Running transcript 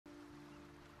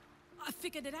I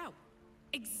figured it out.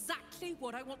 Exactly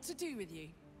what I want to do with you.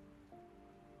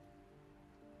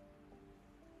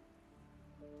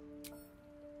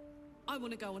 I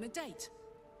want to go on a date.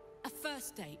 A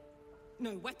first date.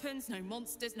 No weapons, no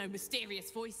monsters, no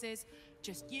mysterious voices.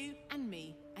 Just you and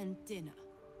me and dinner.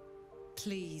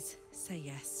 Please say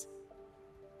yes.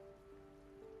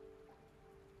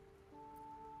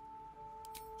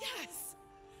 Yes!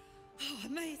 Oh,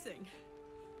 amazing.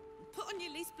 Put on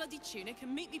your least bloody tunic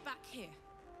and meet me back here.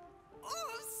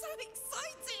 Oh, I'm so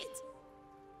excited!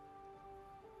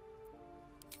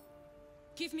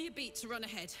 Give me a beat to run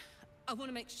ahead. I want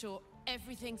to make sure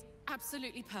everything's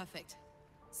absolutely perfect.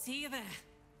 See you there.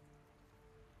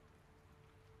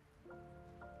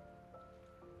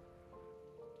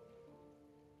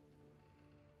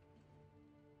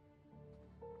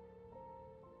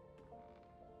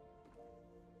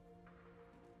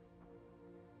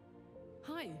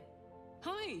 Hi.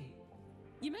 Hi.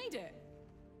 You made it.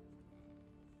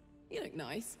 You look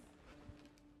nice.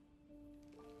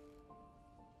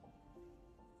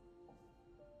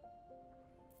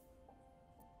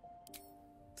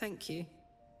 Thank you.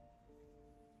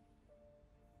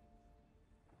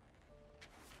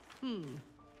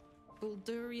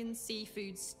 Baldurian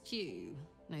seafood stew.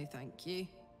 No, thank you.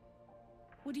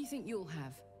 What do you think you'll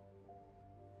have?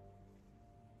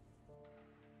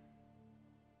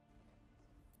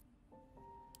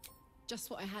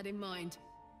 Just what I had in mind.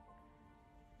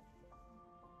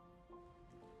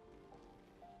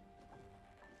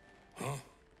 Huh?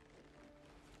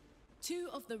 2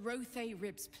 of the Rothe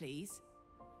ribs, please.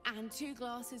 And 2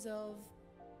 glasses of...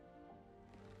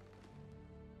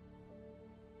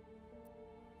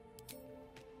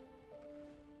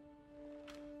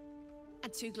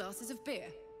 And 2 glasses of beer.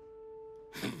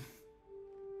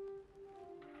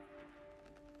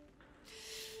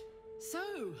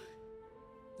 So,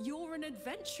 you're an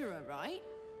adventurer, right?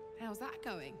 How's that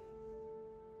going?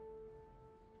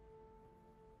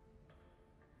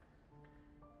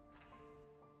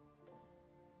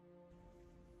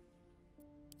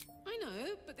 I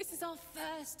know, but this is our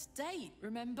first date,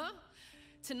 remember?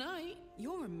 Tonight,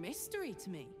 you're a mystery to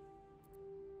me.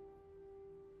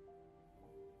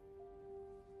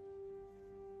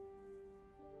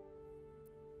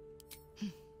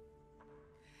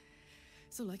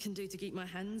 It's all I can do to keep my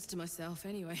hands to myself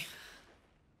anyway.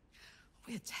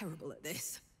 We're terrible at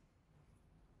this.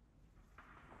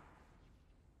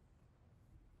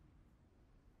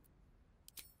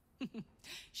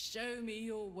 Show me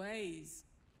your ways.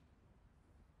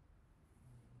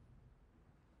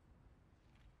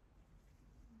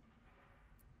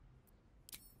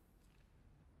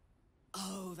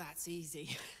 Oh, that's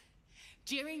easy.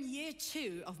 During year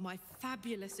 2 of my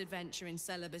fabulous adventure in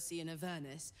celibacy in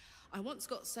Avernus, I once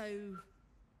got so,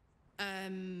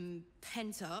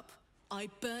 pent up, I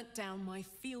burnt down my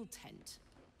field tent.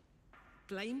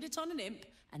 Blamed it on an imp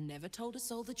and never told a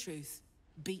soul the truth.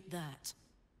 Beat that.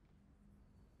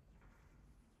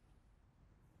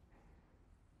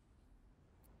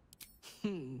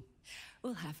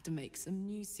 We'll have to make some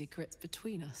new secrets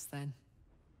between us then.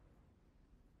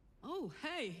 Oh,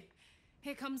 hey,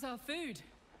 here comes our food.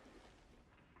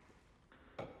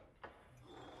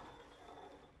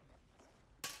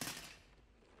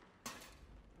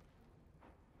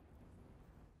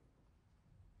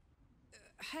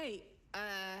 Hey,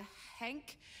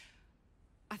 Henk,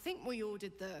 I think we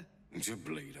ordered the... It's a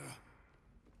bleeder.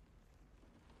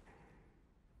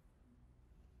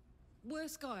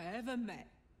 worst guy I ever met.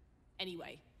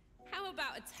 Anyway, how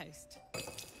about a toast?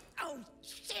 Oh,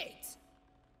 shit!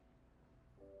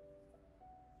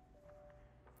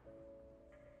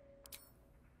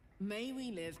 May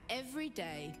we live every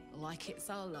day like it's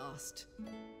our last.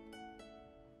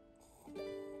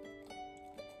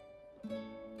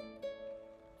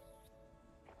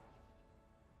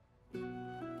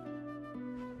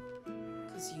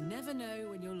 Because you never know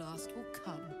when your last will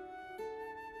come.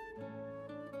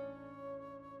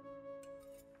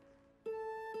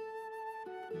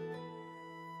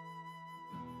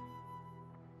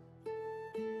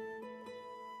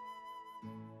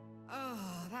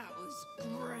 Oh, that was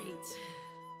great.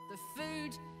 The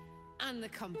food and the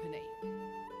company.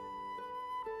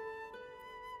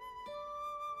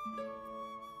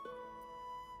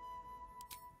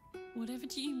 Whatever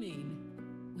do you mean?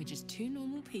 We're just two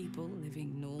normal people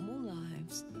living normal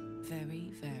lives,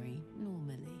 very, very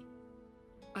normally.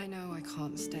 I know I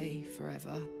can't stay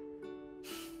forever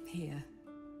here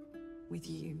with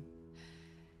you.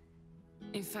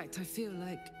 In fact, I feel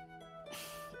like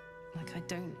I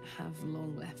don't have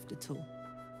long left at all.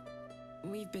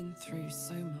 We've been through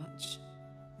so much,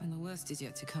 and the worst is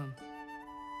yet to come.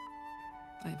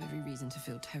 I have every reason to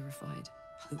feel terrified,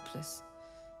 hopeless,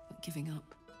 like giving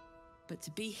up. But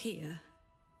to be here,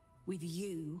 with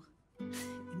you, in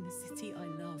the city I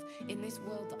love, in this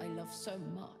world that I love so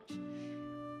much,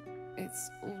 it's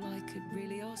all I could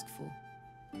really ask for.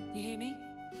 You hear me?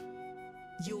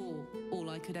 You're all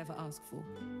I could ever ask for.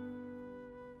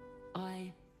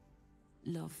 I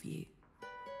love you.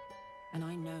 And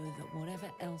I know that whatever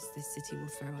else this city will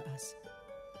throw at us,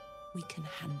 we can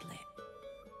handle it.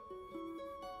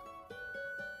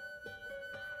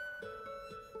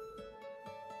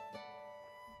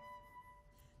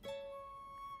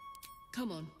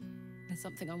 Come on, there's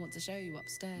something I want to show you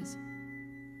upstairs.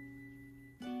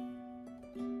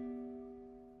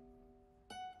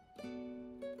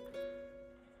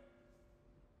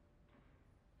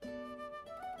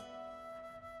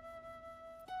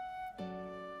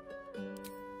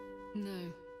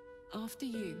 No, after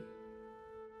you.